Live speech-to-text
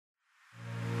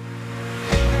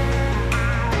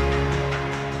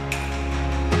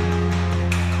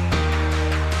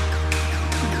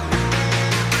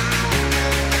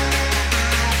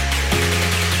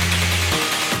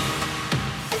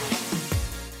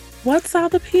What's all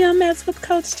the PMS with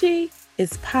Coach G?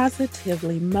 It's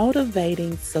positively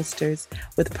motivating sisters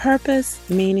with purpose,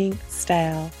 meaning,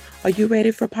 style. Are you ready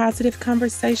for positive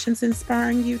conversations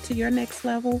inspiring you to your next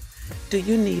level? Do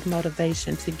you need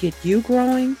motivation to get you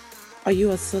growing? Are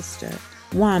you a sister,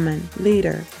 woman,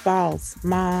 leader, boss,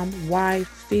 mom, wife,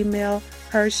 female,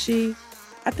 her, she?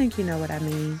 I think you know what I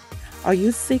mean. Are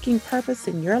you seeking purpose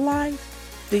in your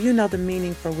life? Do you know the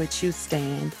meaning for which you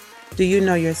stand? Do you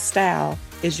know your style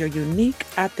is your unique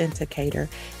authenticator?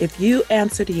 If you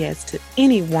answered yes to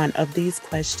any one of these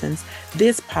questions,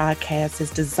 this podcast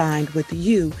is designed with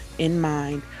you in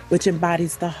mind, which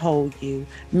embodies the whole you,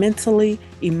 mentally,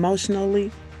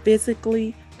 emotionally,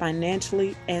 physically,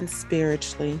 financially, and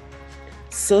spiritually.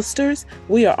 Sisters,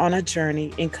 we are on a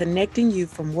journey in connecting you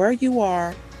from where you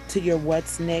are to your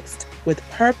what's next with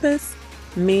purpose,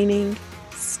 meaning,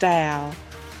 style,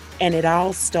 and it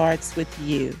all starts with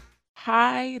you.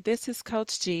 Hi, this is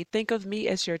Coach G. Think of me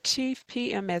as your chief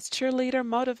PMS cheerleader,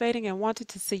 motivating and wanting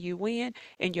to see you win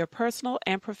in your personal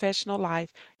and professional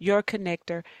life. Your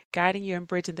connector, guiding you and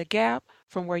bridging the gap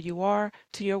from where you are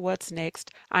to your what's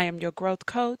next. I am your growth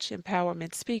coach,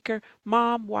 empowerment speaker,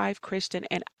 mom, wife, Christian,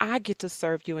 and I get to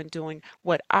serve you in doing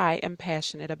what I am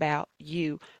passionate about.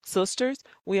 You, sisters,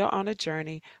 we are on a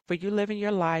journey for you living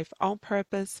your life on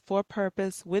purpose, for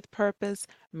purpose, with purpose,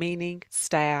 meaning,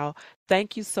 style.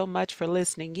 Thank you so much for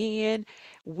listening in.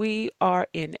 We are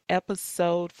in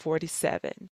episode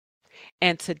 47,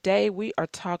 and today we are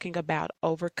talking about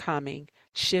overcoming,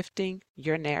 shifting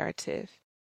your narrative.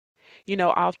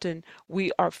 Often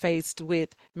we are faced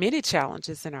with many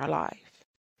challenges in our life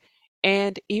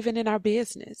and even in our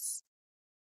business,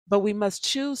 but we must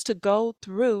choose to go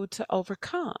through to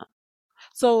overcome.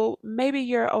 So maybe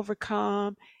your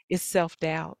overcome is self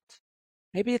doubt.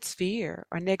 Maybe it's fear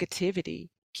or negativity,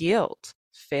 guilt,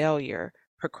 failure,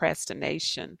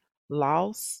 procrastination,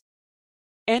 loss,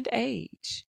 and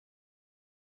age.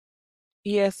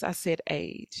 Yes, I said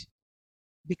age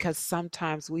because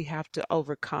sometimes we have to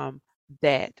overcome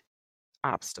that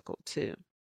obstacle too.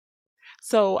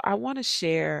 So I want to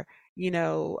share,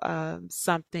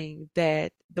 something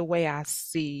that the way I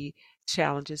see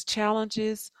challenges.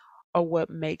 Challenges are what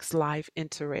makes life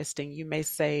interesting. You may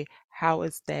say, how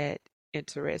is that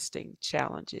interesting?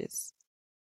 Challenges.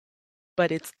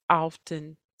 But it's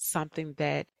often something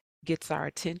that gets our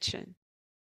attention.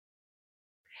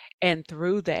 And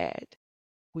through that,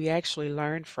 we actually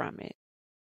learn from it.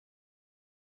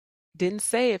 Didn't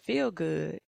say it feel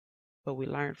good, but we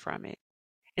learn from it.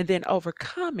 And then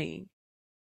overcoming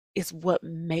is what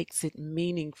makes it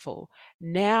meaningful.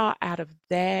 Now, out of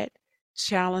that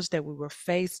challenge that we were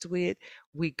faced with,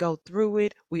 we go through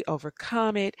it, we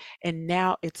overcome it, and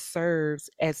now it serves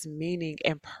as meaning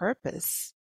and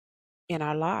purpose in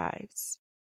our lives.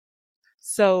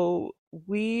 So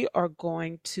we are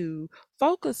going to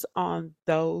focus on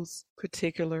those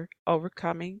particular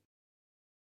overcoming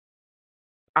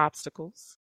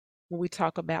obstacles when we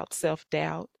talk about self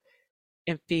doubt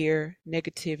and fear,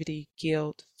 negativity,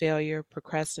 guilt, failure,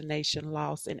 procrastination,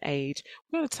 loss, and age.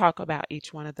 We're going to talk about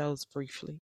each one of those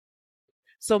briefly.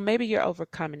 So maybe your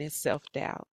overcoming is self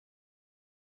doubt.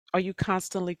 Are you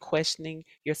constantly questioning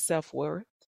your self worth?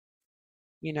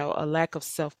 A lack of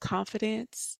self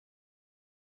confidence,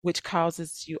 which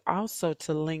causes you also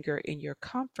to linger in your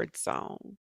comfort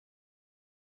zone.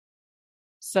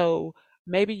 So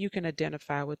maybe you can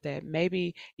identify with that.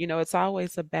 Maybe, it's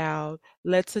always about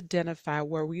let's identify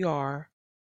where we are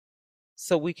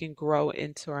so we can grow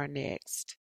into our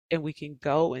next and we can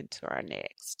go into our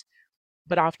next.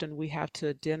 But often we have to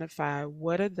identify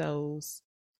what are those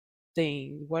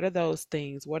things, what are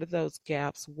those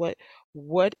gaps,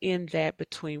 what in that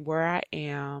between where I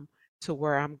am to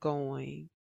where I'm going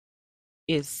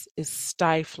is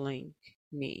stifling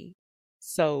me.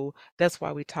 So that's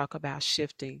why we talk about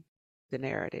shifting the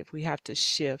narrative. We have to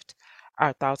shift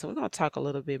our thoughts, and we're going to talk a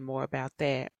little bit more about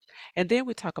that. And then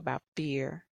we talk about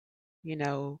fear. You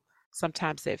know,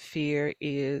 Sometimes that fear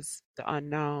is the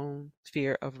unknown,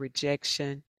 fear of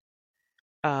rejection,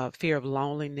 fear of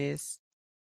loneliness,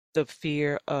 the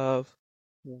fear of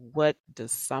what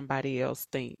does somebody else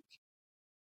think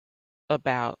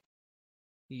about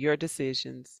your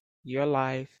decisions, your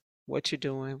life, what you're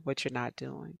doing, what you're not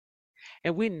doing.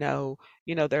 And we know,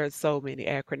 there are so many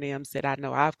acronyms that I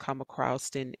know I've come across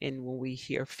in when we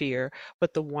hear fear,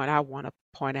 but the one I want to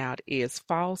point out is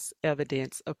false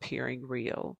evidence appearing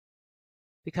real.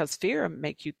 Because fear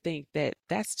make you think that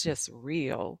that's just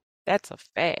real, that's a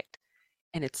fact,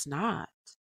 and it's not.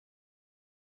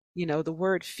 The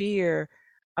word fear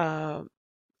um,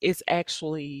 is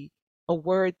actually a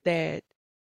word that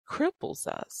cripples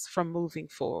us from moving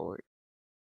forward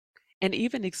and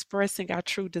even expressing our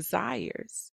true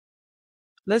desires.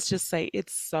 Let's just say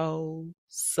it's so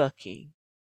sucking.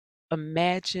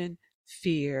 Imagine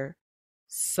fear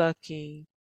sucking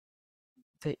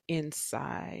the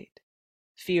inside.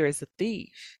 Fear is a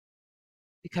thief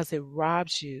because it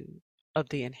robs you of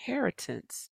the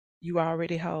inheritance you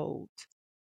already hold.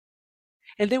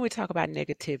 And then we talk about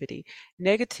negativity.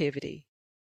 Negativity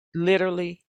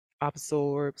literally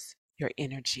absorbs your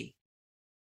energy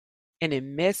and it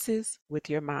messes with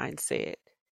your mindset.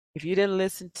 If you didn't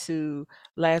listen to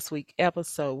last week's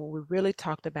episode, when we really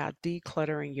talked about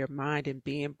decluttering your mind and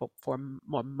being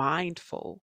more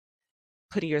mindful,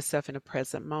 putting yourself in a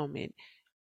present moment,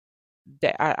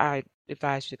 that I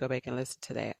advise you to go back and listen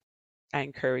to that. I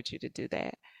encourage you to do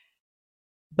that.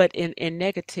 But in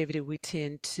negativity, we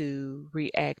tend to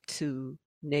react to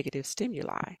negative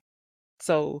stimuli.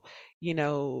 So,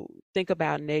 think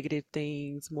about negative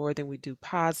things more than we do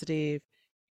positive.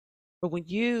 But when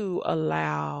you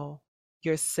allow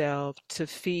yourself to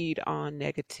feed on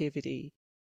negativity,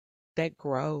 that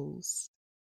grows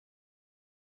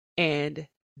and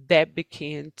that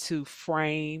begin to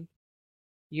frame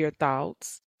your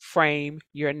thoughts, frame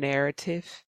your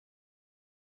narrative.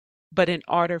 But in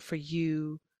order for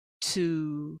you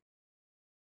to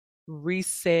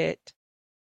reset,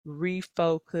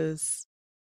 refocus,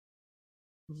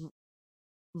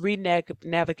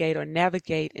 navigate or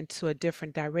navigate into a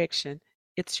different direction,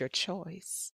 it's your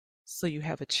choice. So you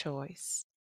have a choice.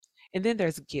 And then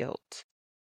there's guilt.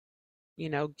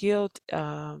 Guilt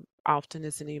often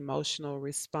is an emotional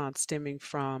response stemming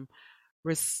from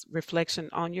reflection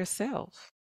on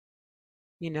yourself.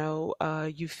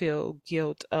 You feel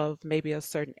guilt of maybe a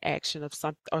certain action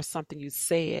of something you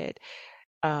said.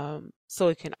 So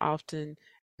it can often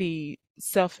be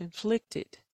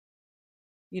self-inflicted.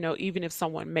 Even if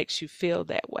someone makes you feel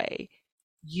that way,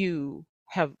 you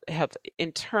have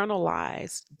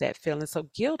internalized that feeling. So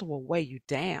guilt will weigh you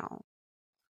down.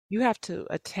 You have to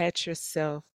attach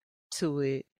yourself to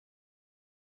it.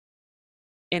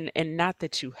 And not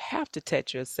that you have to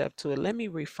attach yourself to it. Let me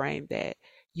reframe that.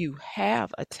 You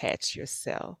have attached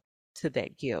yourself to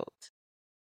that guilt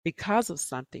because of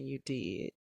something you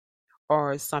did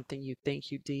or something you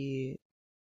think you did,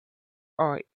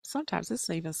 or sometimes it's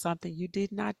even something you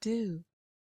did not do.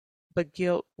 But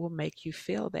guilt will make you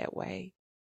feel that way.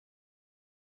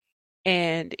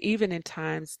 And even in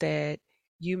times that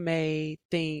you may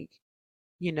think,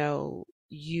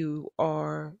 you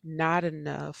are not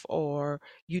enough or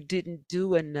you didn't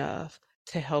do enough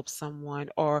to help someone,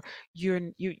 or you're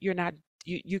not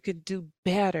you can do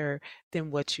better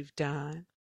than what you've done.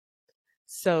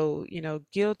 So,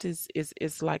 guilt is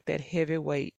like that heavy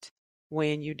weight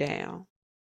weighing you down.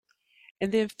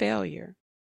 And then failure.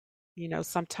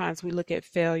 Sometimes we look at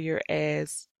failure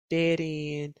as dead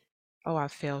end. Oh, I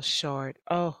fell short.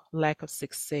 Oh, lack of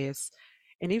success.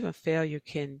 And even failure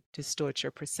can distort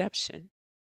your perception.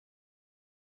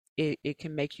 It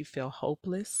can make you feel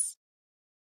hopeless.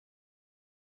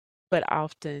 But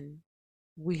often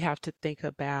we have to think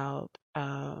about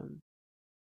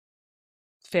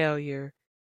failure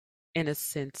in a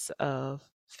sense of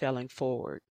failing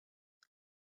forward,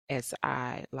 as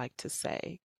I like to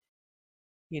say.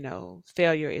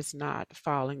 Failure is not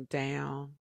falling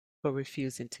down, but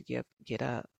refusing to get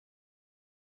up.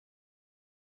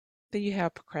 Then you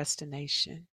have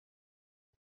procrastination.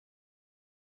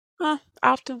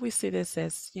 Often we see this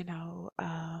as,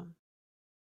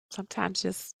 sometimes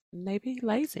just maybe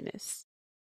laziness.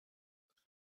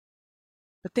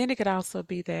 But then it could also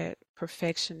be that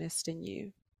perfectionist in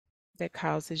you that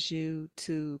causes you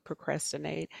to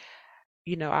procrastinate.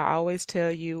 I always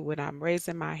tell you when I'm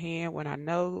raising my hand, when I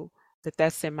know that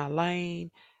that's in my lane,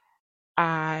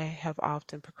 I have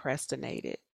often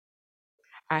procrastinated.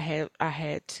 I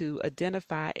had to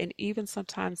identify, and even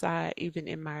sometimes even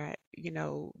in my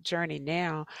journey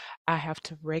now, I have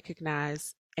to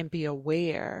recognize and be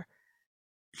aware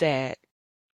that,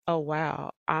 oh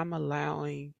wow, I'm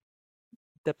allowing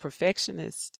the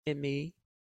perfectionist in me,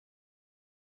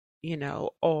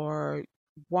 or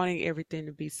wanting everything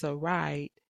to be so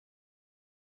right,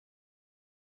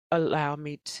 allow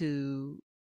me to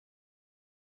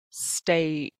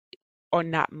stay or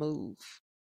not move.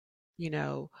 You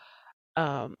know,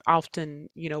 Often,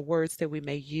 words that we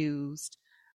may use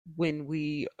when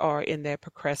we are in that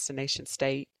procrastination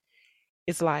state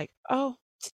is like, oh,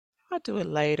 I'll do it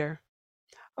later.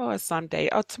 Oh, it's someday.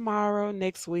 Oh, tomorrow,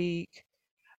 next week.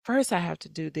 First, I have to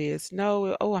do this.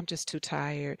 No, oh, I'm just too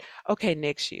tired. Okay,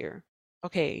 next year.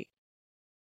 Okay,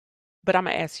 but I'm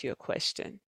going to ask you a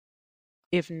question.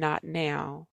 If not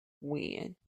now,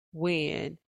 when?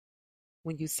 When,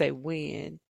 when you say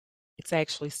when, it's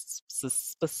actually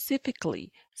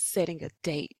specifically setting a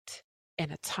date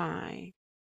and a time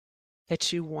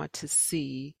that you want to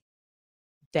see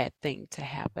that thing to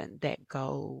happen, that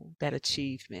goal, that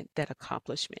achievement, that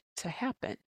accomplishment to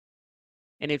happen.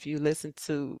 And if you listen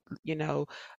to,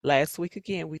 last week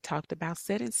again, we talked about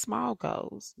setting small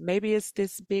goals. Maybe it's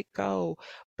this big goal,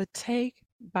 but take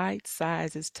bite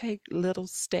sizes, take little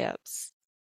steps,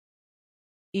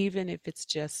 even if it's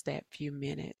just that few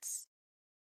minutes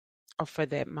or for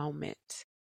that moment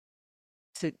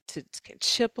to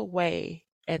chip away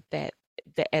at that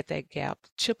gap,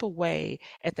 chip away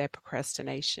at that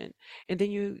procrastination. And then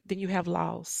you have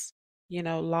loss.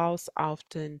 Loss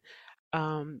often,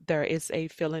 there is a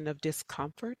feeling of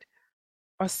discomfort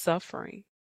or suffering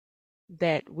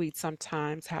that we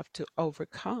sometimes have to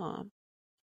overcome.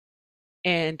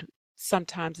 And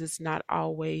sometimes it's not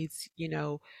always,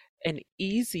 an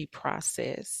easy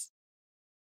process.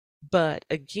 But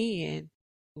again,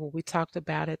 when we talked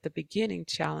about at the beginning,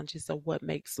 challenges are what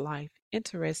makes life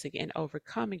interesting, and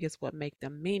overcoming is what make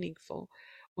them meaningful.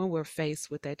 When we're faced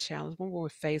with that challenge, when we're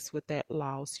faced with that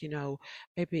loss,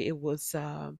 maybe it was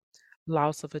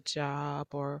loss of a job,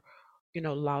 or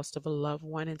loss of a loved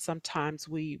one, and sometimes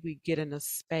we get in a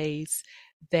space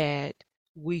that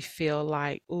we feel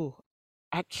like, oh,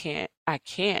 I can't,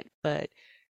 but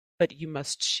you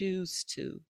must choose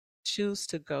to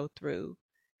go through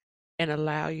and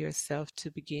allow yourself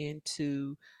to begin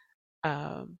to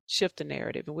shift the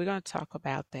narrative. And we're going to talk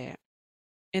about that.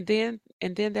 And then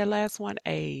that last one,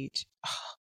 age.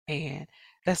 Oh, man,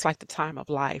 that's like the time of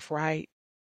life, right?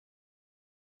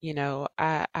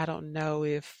 I don't know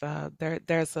if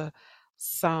there's a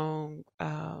song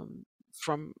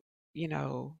from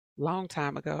long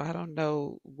time ago. I don't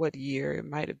know what year. It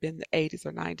might have been the 80s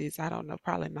or 90s. I don't know,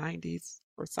 probably 90s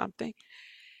or something.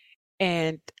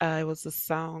 And it was a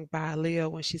song by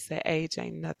Aaliyah when she said, "Age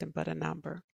ain't nothing but a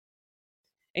number."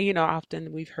 And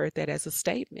often we've heard that as a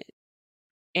statement.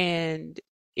 And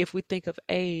if we think of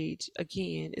age,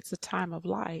 again, it's a time of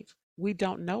life. We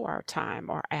don't know our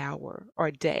time or hour or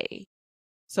day.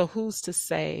 So who's to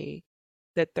say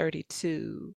that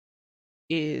 32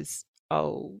 is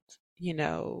old,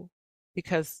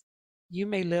 because you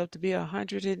may live to be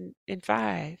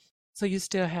 105. So you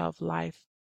still have life,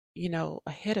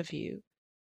 ahead of you.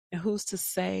 And who's to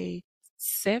say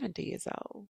 70 is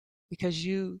old? Because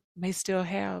you may still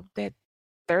have that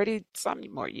 30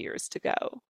 something more years to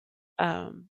go.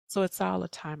 So it's all a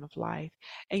time of life.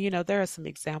 And there are some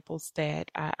examples that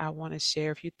I want to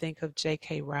share. If you think of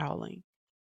J.K. Rowling,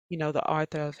 the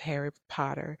author of Harry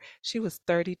Potter, she was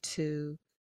 32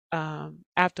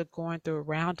 after going through a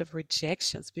round of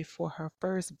rejections before her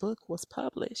first book was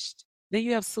published. Then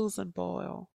you have Susan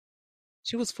Boyle.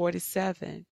 She was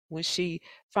 47 when she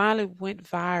finally went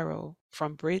viral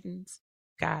from Britain's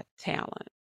Got Talent.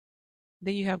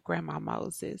 Then you have Grandma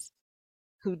Moses,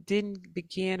 who didn't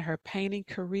begin her painting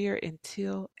career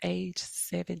until age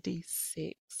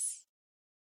 76.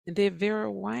 And then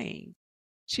Vera Wang,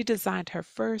 she designed her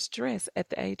first dress at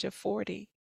the age of 40.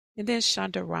 And then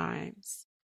Shonda Rhimes,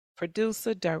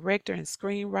 producer, director, and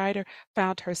screenwriter,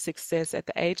 found her success at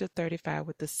the age of 35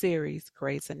 with the series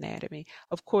Grey's Anatomy.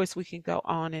 Of course, we can go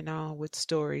on and on with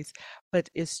stories, but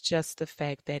it's just the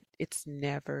fact that it's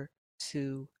never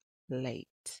too late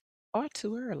or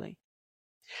too early.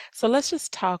 So let's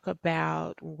just talk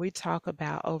about, when we talk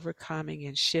about overcoming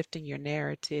and shifting your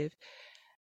narrative,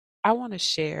 I want to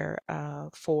share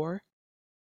 4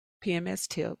 PMS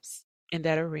tips in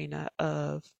that arena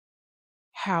of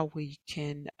how we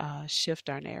can shift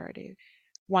our narrative.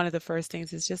 One of the first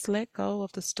things is just let go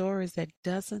of the stories that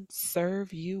doesn't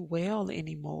serve you well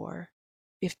anymore.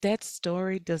 If that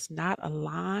story does not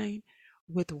align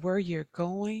with where you're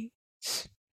going,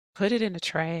 put it in the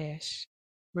trash.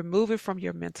 Remove it from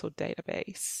your mental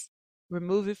database.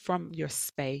 Remove it from your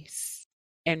space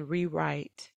and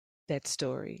rewrite that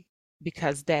story,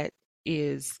 because that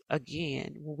is,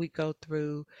 again, when we go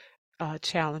through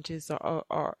challenges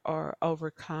or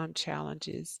overcome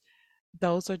challenges,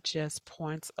 those are just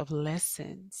points of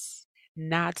lessons,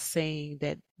 not saying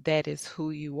that that is who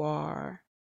you are,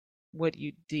 what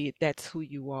you did, that's who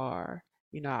you are.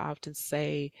 I often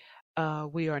say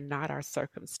we are not our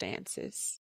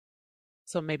circumstances.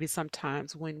 So maybe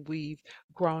sometimes when we've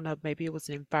grown up, maybe it was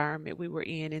an environment we were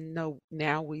in, and no,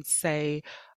 now we say,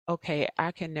 okay,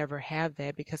 I can never have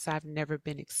that because I've never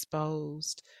been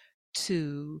exposed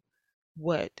to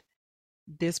what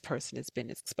this person has been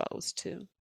exposed to.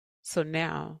 So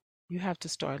now you have to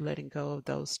start letting go of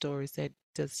those stories that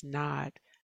does not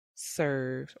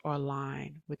serve or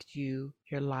align with you,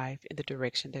 your life, in the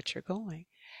direction that you're going.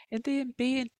 And then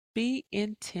be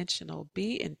intentional.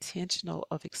 Be intentional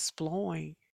of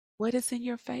exploring what is in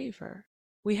your favor.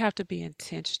 We have to be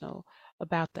intentional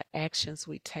about the actions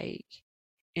we take,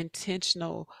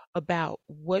 intentional about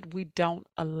what we don't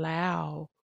allow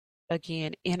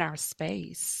again in our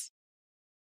space.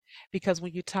 Because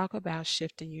when you talk about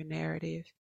shifting your narrative,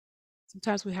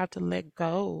 sometimes we have to let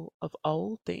go of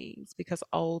old things because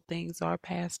old things are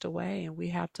passed away and we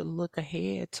have to look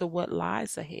ahead to what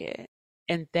lies ahead.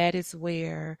 And that is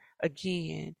where,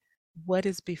 again, what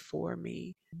is before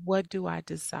me? What do I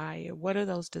desire? What are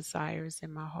those desires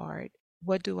in my heart?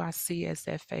 What do I see as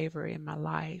that favor in my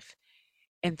life?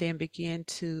 And then begin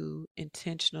to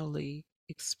intentionally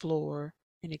explore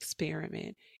and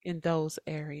experiment in those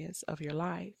areas of your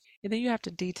life. And then you have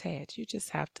to detach. You just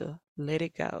have to let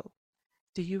it go.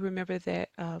 Do you remember that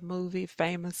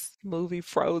famous movie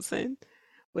Frozen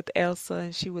with Elsa,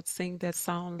 and she would sing that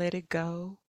song, Let It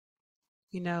Go?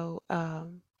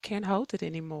 Can't hold it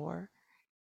anymore.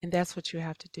 And that's what you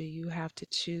have to do. You have to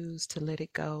choose to let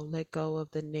go of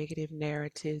the negative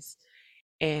narratives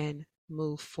and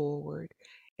move forward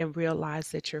and realize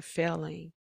that your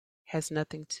failing has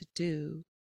nothing to do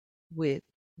with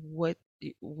what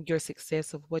your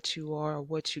success of what you are or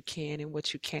what you can and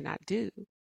what you cannot do.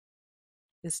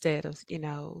 Instead of,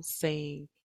 saying,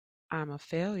 I'm a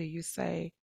failure, you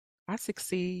say, I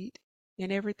succeed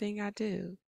in everything I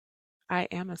do. I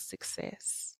am a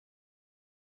success.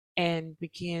 And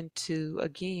begin to,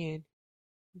 again,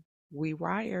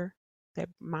 rewire that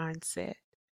mindset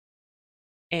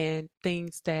and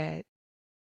things that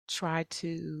try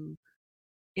to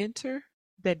enter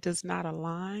that does not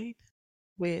align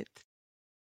with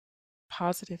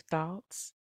positive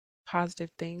thoughts,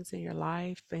 positive things in your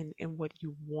life and what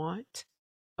you want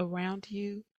around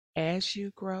you as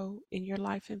you grow in your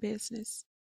life and business,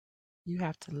 you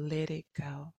have to let it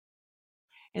go.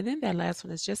 And then that last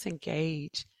one is just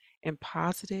engage in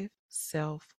positive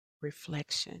self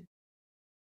reflection.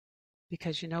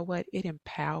 Because you know what? It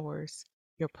empowers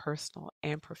your personal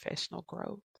and professional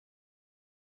growth.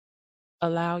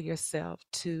 Allow yourself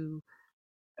to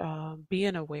be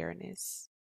in awareness.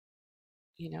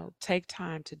 Take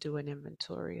time to do an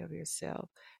inventory of yourself.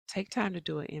 Take time to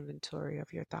do an inventory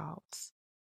of your thoughts.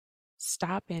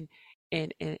 Stop and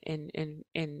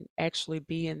actually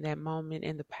be in that moment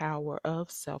in the power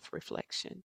of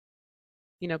self-reflection.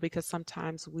 Because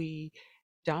sometimes we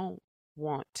don't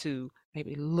want to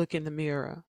maybe look in the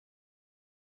mirror.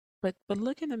 But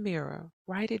look in the mirror,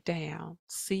 write it down,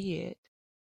 see it,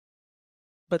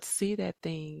 but see that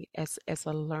thing as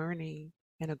a learning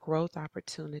and a growth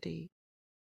opportunity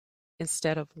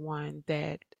instead of one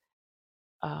that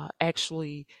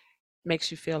actually makes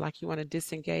you feel like you want to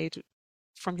disengage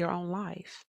from your own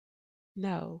life.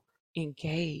 No,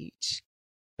 engage,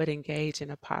 but engage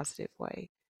in a positive way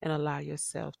and allow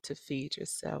yourself to feed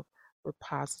yourself with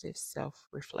positive self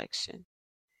reflection.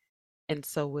 And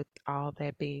so, with all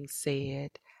that being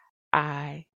said,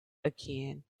 I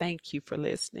again thank you for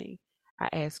listening. I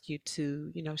ask you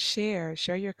to, share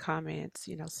your comments,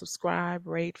 subscribe,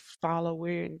 rate, follow.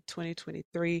 We're in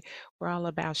 2023. We're all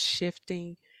about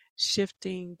shifting,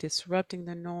 disrupting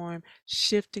the norm,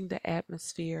 shifting the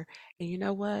atmosphere. And you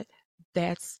know what?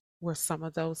 That's where some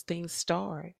of those things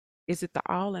start. Is it the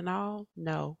all in all?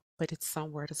 No, but it's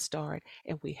somewhere to start.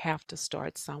 And we have to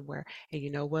start somewhere. And you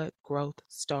know what? Growth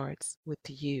starts with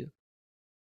you.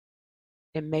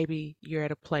 And maybe you're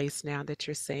at a place now that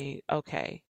you're saying,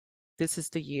 okay, this is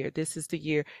the year. This is the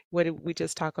year. What did we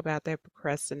just talk about, that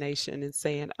procrastination and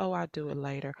saying, oh, I'll do it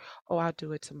later. Oh, I'll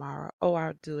do it tomorrow. Oh,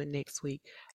 I'll do it next week.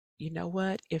 You know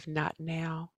what? If not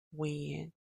now,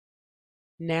 when?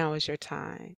 Now is your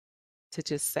time to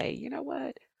just say, you know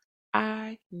what?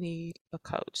 I need a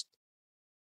coach.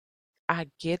 I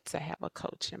get to have a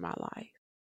coach in my life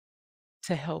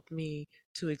to help me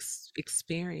to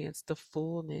experience the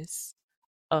fullness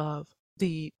of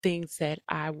the things that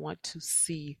I want to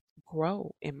see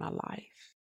grow in my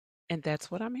life. And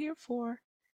that's what I'm here for,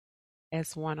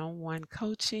 as one-on-one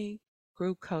coaching,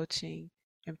 group coaching,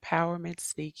 empowerment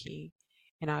speaking.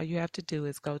 And all you have to do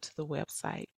is go to the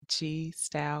website,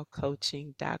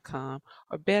 gstylecoaching.com,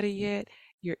 or better yet,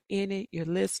 you're in it, you're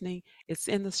listening, it's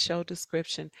in the show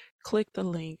description. Click the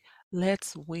link.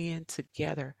 Let's win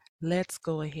together. Let's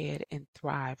go ahead and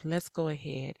thrive. Let's go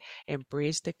ahead and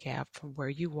bridge the gap from where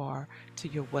you are to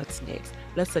your what's next.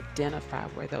 Let's identify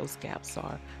where those gaps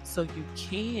are so you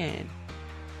can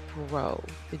grow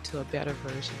into a better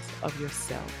version of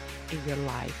yourself in your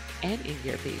life and in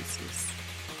your business.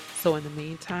 So in the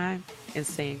meantime, in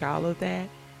saying all of that,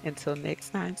 Until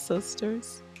next time,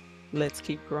 sisters, let's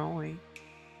keep growing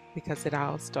because it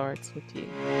all starts with you.